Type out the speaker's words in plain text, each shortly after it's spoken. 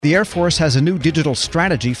The Air Force has a new digital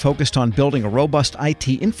strategy focused on building a robust IT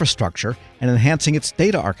infrastructure and enhancing its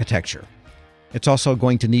data architecture. It's also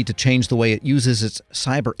going to need to change the way it uses its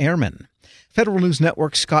cyber airmen. Federal News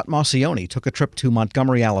Network's Scott Maucione took a trip to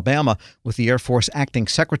Montgomery, Alabama, with the Air Force Acting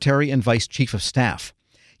Secretary and Vice Chief of Staff.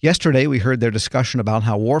 Yesterday, we heard their discussion about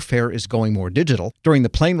how warfare is going more digital. During the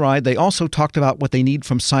plane ride, they also talked about what they need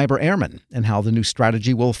from cyber airmen and how the new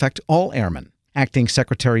strategy will affect all airmen. Acting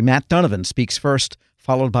Secretary Matt Donovan speaks first,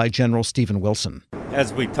 followed by General Stephen Wilson.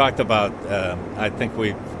 As we talked about, I think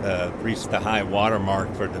we've reached the high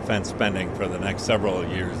watermark for defense spending for the next several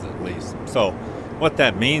years at least. So what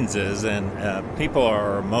that means is, people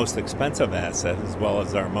are our most expensive asset as well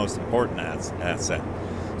as our most important asset.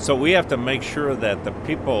 So we have to make sure that the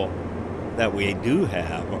people that we do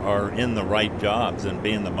have are in the right jobs and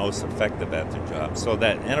being the most effective at their jobs. So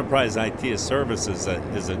that enterprise IT as service is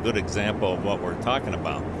a good example of what we're talking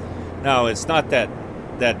about. Now, it's not that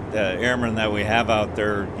airmen that we have out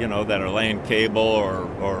there, that are laying cable or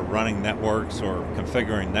running networks or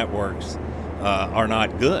configuring networks are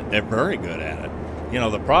not good. They're very good at it.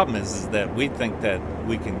 The problem is that we think that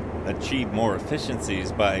we can achieve more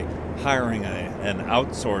efficiencies by hiring an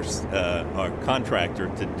outsourced contractor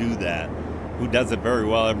to do that, who does it very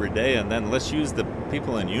well every day, and then let's use the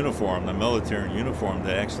people in uniform, the military in uniform,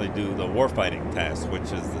 to actually do the warfighting task, which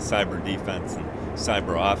is the cyber defense and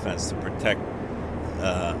cyber offense to protect,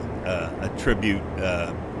 attribute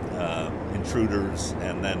intruders,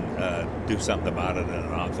 and then do something about it in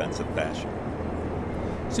an offensive fashion.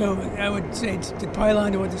 So I would say, to pile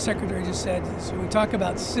on to what the Secretary just said, so we talk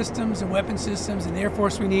about systems and weapon systems. In the Air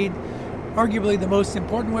Force, we need arguably the most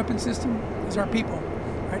important weapon system is our people,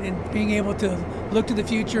 right? And being able to look to the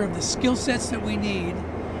future of the skill sets that we need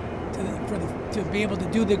to be able to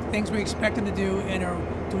do the things we expect them to do, and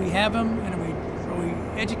do we have them, and are we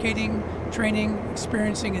educating, training,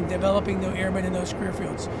 experiencing, and developing the airmen in those career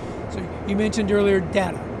fields? So you mentioned earlier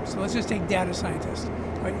data. So let's just take data scientists.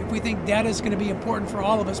 Right? If we think data is going to be important for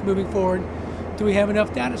all of us moving forward, do we have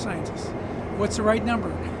enough data scientists? What's the right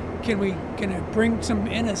number? Can I bring some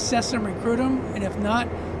in, assess them, recruit them? And if not,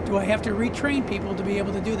 do I have to retrain people to be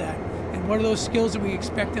able to do that? And what are those skills that we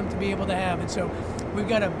expect them to be able to have? And so we've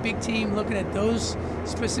got a big team looking at those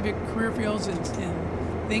specific career fields and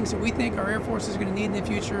things that we think our Air Force is going to need in the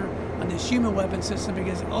future on this human weapon system,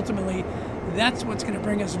 because ultimately that's what's going to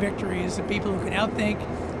bring us victory, is the people who can outthink,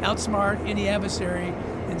 outsmart any adversary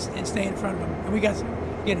and stay in front of them. And we got,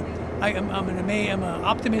 I'm an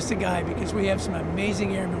optimistic guy, because we have some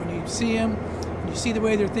amazing airmen. When you see them, when you see the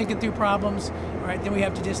way they're thinking through problems, right, then we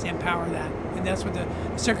have to just empower that. And that's what the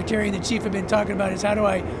Secretary and the Chief have been talking about, is how do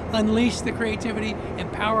I unleash the creativity,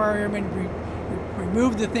 empower our airmen,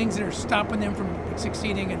 remove the things that are stopping them from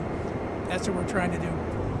succeeding, and that's what we're trying to do.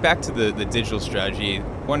 Back to the digital strategy,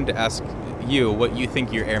 wanted to ask you what you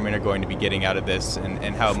think your airmen are going to be getting out of this,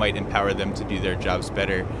 and how it might empower them to do their jobs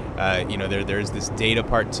better. There's this data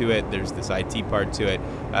part to it, there's this IT part to it.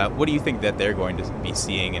 What do you think that they're going to be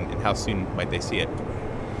seeing, and how soon might they see it?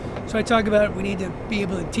 So I talk about we need to be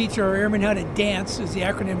able to teach our airmen how to dance, is the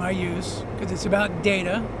acronym I use, because it's about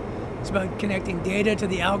data. It's about connecting data to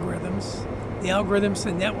the algorithms to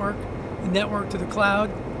the network to the cloud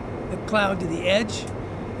to the edge,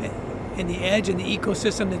 and the edge and the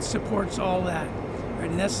ecosystem that supports all that.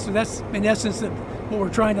 Right? And that's in essence what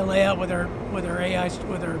we're trying to lay out with our AI,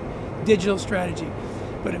 with our digital strategy.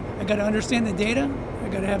 But I got to understand the data. I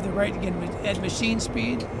got to have the right, again, at machine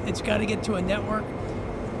speed. It's got to get to a network.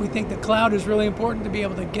 We think the cloud is really important to be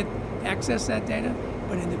able to access that data.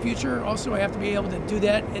 But in the future, also, I have to be able to do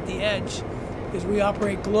that at the edge, because we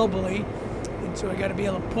operate globally. And so I got to be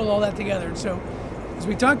able to pull all that together. And so as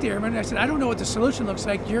we talked to airmen, I said, I don't know what the solution looks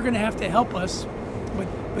like. You're going to have to help us.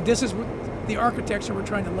 But this is the architecture we're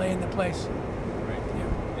trying to lay into place. Right.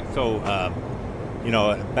 Yeah.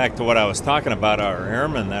 So, back to what I was talking about, our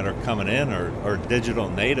airmen that are coming in are digital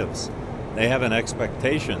natives. They have an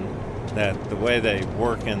expectation that the way they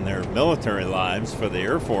work in their military lives for the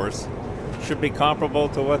Air Force should be comparable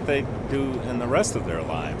to what they do in the rest of their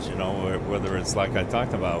lives, whether it's like I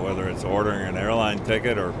talked about, whether it's ordering an airline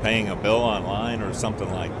ticket or paying a bill online or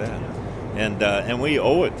something like that. And we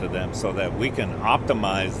owe it to them so that we can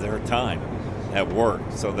optimize their time at work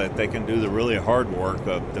so that they can do the really hard work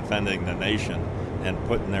of defending the nation and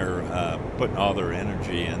putting all their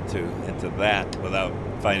energy into that without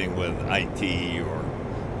fighting with IT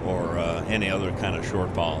or any other kind of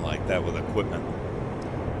shortfall like that with equipment.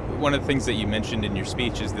 One of the things that you mentioned in your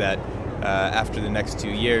speech is that after the next 2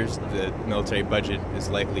 years, the military budget is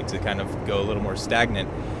likely to kind of go a little more stagnant.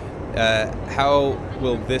 how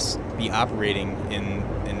will this be operating in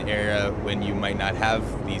an era when you might not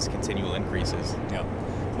have these continual increases? Yeah.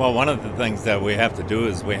 Well, one of the things that we have to do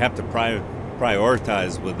is we have to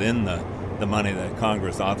prioritize within the money that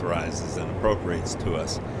Congress authorizes and appropriates to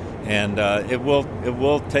us, and it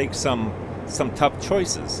will take some tough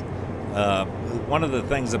choices. One of the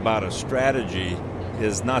things about a strategy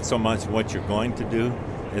is not so much what you're going to do,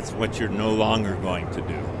 it's what you're no longer going to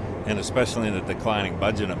do, and especially in a declining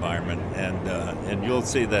budget environment. And you'll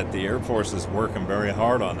see that the Air Force is working very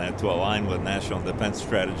hard on that to align with national defense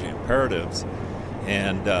strategy imperatives.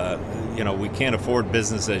 And, we can't afford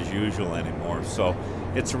business as usual anymore. So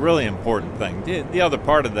it's a really important thing. The other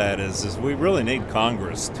part of that is we really need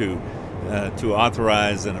Congress to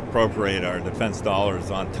authorize and appropriate our defense dollars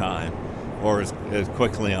on time, or as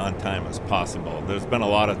quickly on time as possible. There's been a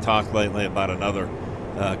lot of talk lately about another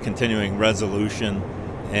continuing resolution.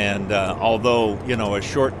 And although, a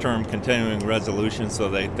short-term continuing resolution so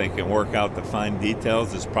they can work out the fine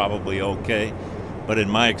details is probably okay. But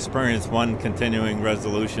in my experience, one continuing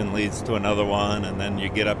resolution leads to another one, and then you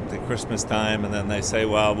get up to Christmas time, and then they say,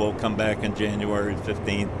 well, we'll come back on January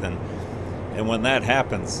 15th. And when that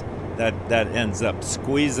happens, that ends up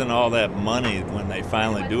squeezing all that money when they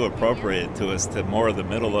finally do appropriate to us to more of the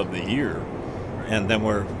middle of the year. And then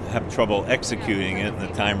we have trouble executing it in the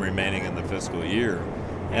time remaining in the fiscal year.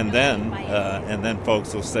 And then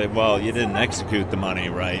folks will say, well, you didn't execute the money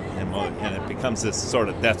right, and it becomes this sort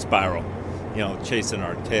of death spiral, chasing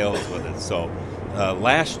our tails with it. So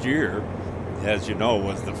last year, as you know,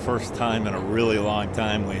 was the first time in a really long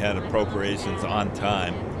time we had appropriations on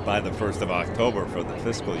time by the 1st of October for the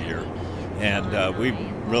fiscal year. And we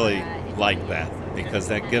really like that because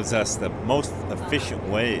that gives us the most efficient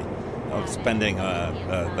way of spending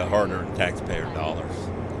the hard-earned taxpayer dollars.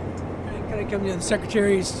 Kind of come to the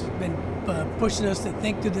Secretary's been pushing us to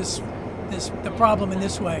think through the problem in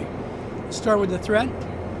this way. Start with the threat,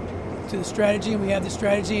 to the strategy, and we have the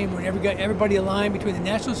strategy, and we've got everybody aligned between the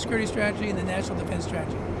national security strategy and the national defense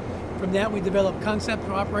strategy. From that, we develop concept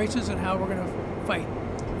of operations and how we're going to fight.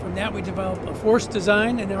 From that, we develop a force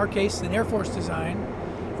design, in our case, an Air Force design,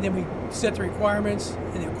 and then we set the requirements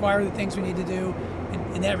and acquire the things we need to do,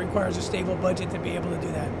 and that requires a stable budget to be able to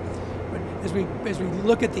do that. But as we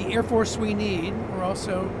look at the Air Force we need, we're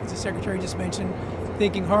also, as the Secretary just mentioned,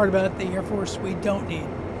 thinking hard about the Air Force we don't need.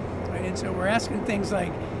 Right? And so we're asking things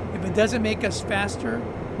like, if it doesn't make us faster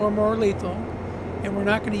or more lethal, and we're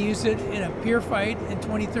not going to use it in a peer fight in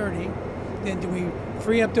 2030, then do we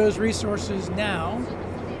free up those resources now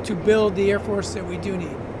to build the Air Force that we do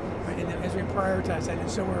need, right? And as we prioritize that,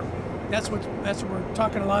 and so that's what we're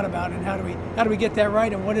talking a lot about, and how do we get that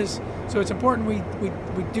right, and so it's important we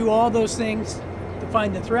do all those things,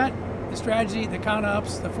 define the threat, the strategy, the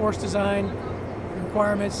CONOPS, the force design, the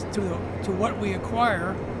requirements to what we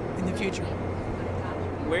acquire in the future.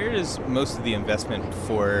 Where does most of the investment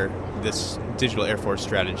for this digital Air Force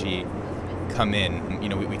strategy come in?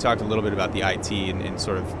 We talked a little bit about the IT and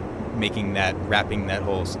sort of wrapping that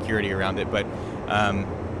whole security around it, but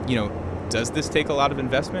does this take a lot of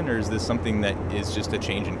investment, or is this something that is just a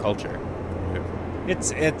change in culture?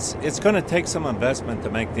 It's going to take some investment to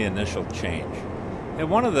make the initial change. And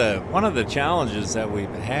one of the challenges that we've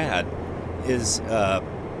had is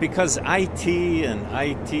because IT and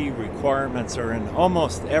IT requirements are in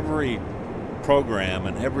almost every program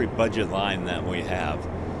and every budget line that we have.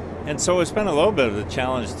 And so it's been a little bit of a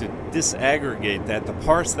challenge to disaggregate that, to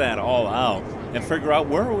parse that all out and figure out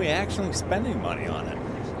where are we actually spending money on it.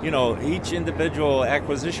 Each individual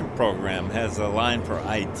acquisition program has a line for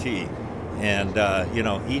IT. And,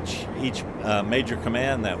 each major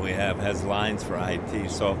command that we have has lines for IT.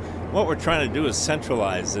 So what we're trying to do is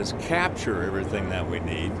centralize this, capture everything that we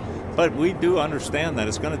need. But we do understand that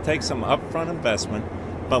it's going to take some upfront investment,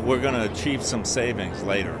 but we're going to achieve some savings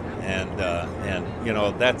later. And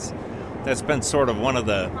that's been sort of one of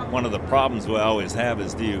the problems we always have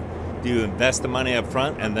is do you invest the money up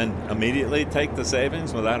front and then immediately take the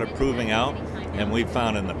savings without it proving out? And we've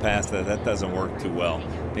found in the past that doesn't work too well,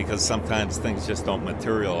 because sometimes things just don't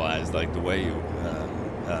materialize like the way you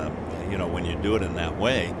when you do it in that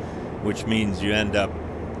way, which means you end up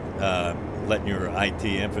letting your IT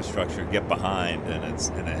infrastructure get behind, and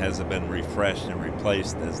it hasn't been refreshed and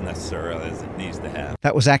replaced as necessarily as it needs to have.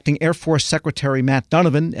 That was Acting Air Force Secretary Matt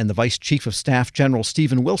Donovan and the Vice Chief of Staff General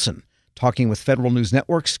Stephen Wilson talking with Federal News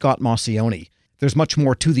Network's Scott Maucione. There's much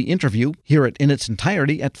more to the interview. Hear it in its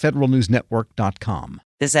entirety at federalnewsnetwork.com.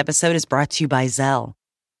 This episode is brought to you by Zelle.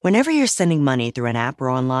 Whenever you're sending money through an app or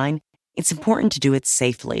online, it's important to do it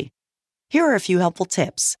safely. Here are a few helpful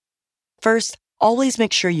tips. First, always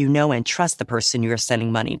make sure you know and trust the person you are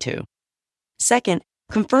sending money to. Second,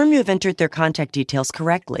 confirm you have entered their contact details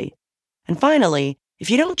correctly. And finally, if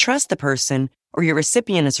you don't trust the person or your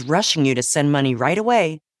recipient is rushing you to send money right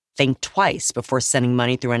away, think twice before sending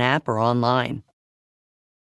money through an app or online.